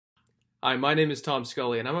Hi, my name is Tom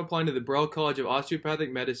Scully, and I'm applying to the Burrell College of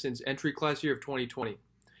Osteopathic Medicine's entry class year of 2020.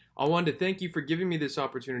 I wanted to thank you for giving me this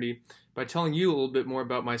opportunity by telling you a little bit more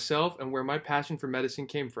about myself and where my passion for medicine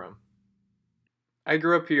came from. I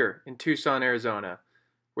grew up here in Tucson, Arizona,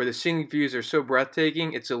 where the scenic views are so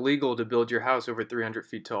breathtaking it's illegal to build your house over 300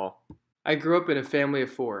 feet tall. I grew up in a family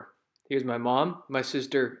of four. Here's my mom, my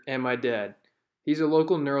sister, and my dad. He's a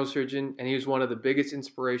local neurosurgeon, and he was one of the biggest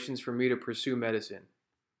inspirations for me to pursue medicine.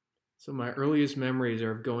 So my earliest memories are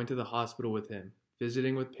of going to the hospital with him,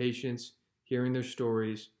 visiting with patients, hearing their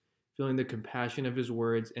stories, feeling the compassion of his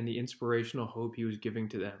words and the inspirational hope he was giving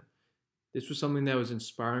to them. This was something that was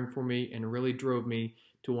inspiring for me and really drove me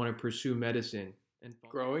to want to pursue medicine. And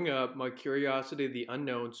growing up, my curiosity of the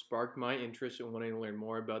unknown sparked my interest in wanting to learn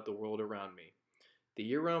more about the world around me. The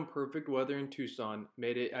year-round perfect weather in Tucson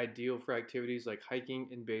made it ideal for activities like hiking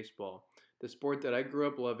and baseball, the sport that I grew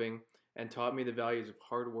up loving and taught me the values of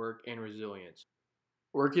hard work and resilience.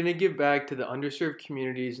 Working to give back to the underserved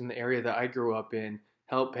communities in the area that I grew up in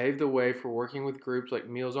helped pave the way for working with groups like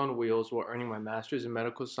Meals on Wheels while earning my master's in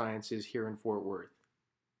medical sciences here in Fort Worth.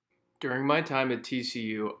 During my time at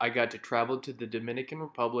TCU, I got to travel to the Dominican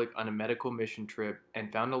Republic on a medical mission trip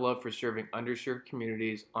and found a love for serving underserved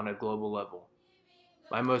communities on a global level.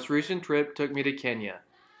 My most recent trip took me to Kenya,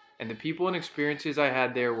 and the people and experiences I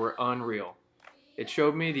had there were unreal. It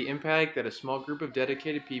showed me the impact that a small group of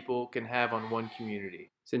dedicated people can have on one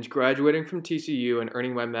community. Since graduating from TCU and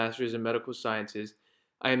earning my master's in medical sciences,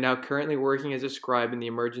 I am now currently working as a scribe in the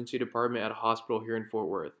emergency department at a hospital here in Fort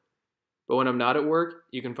Worth. But when I'm not at work,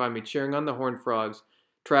 you can find me cheering on the Horned Frogs,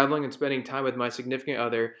 traveling and spending time with my significant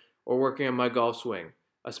other, or working on my golf swing,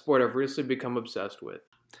 a sport I've recently become obsessed with.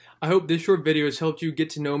 I hope this short video has helped you get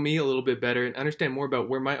to know me a little bit better and understand more about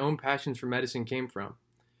where my own passions for medicine came from.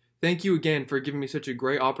 Thank you again for giving me such a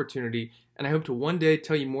great opportunity, and I hope to one day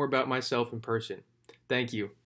tell you more about myself in person. Thank you.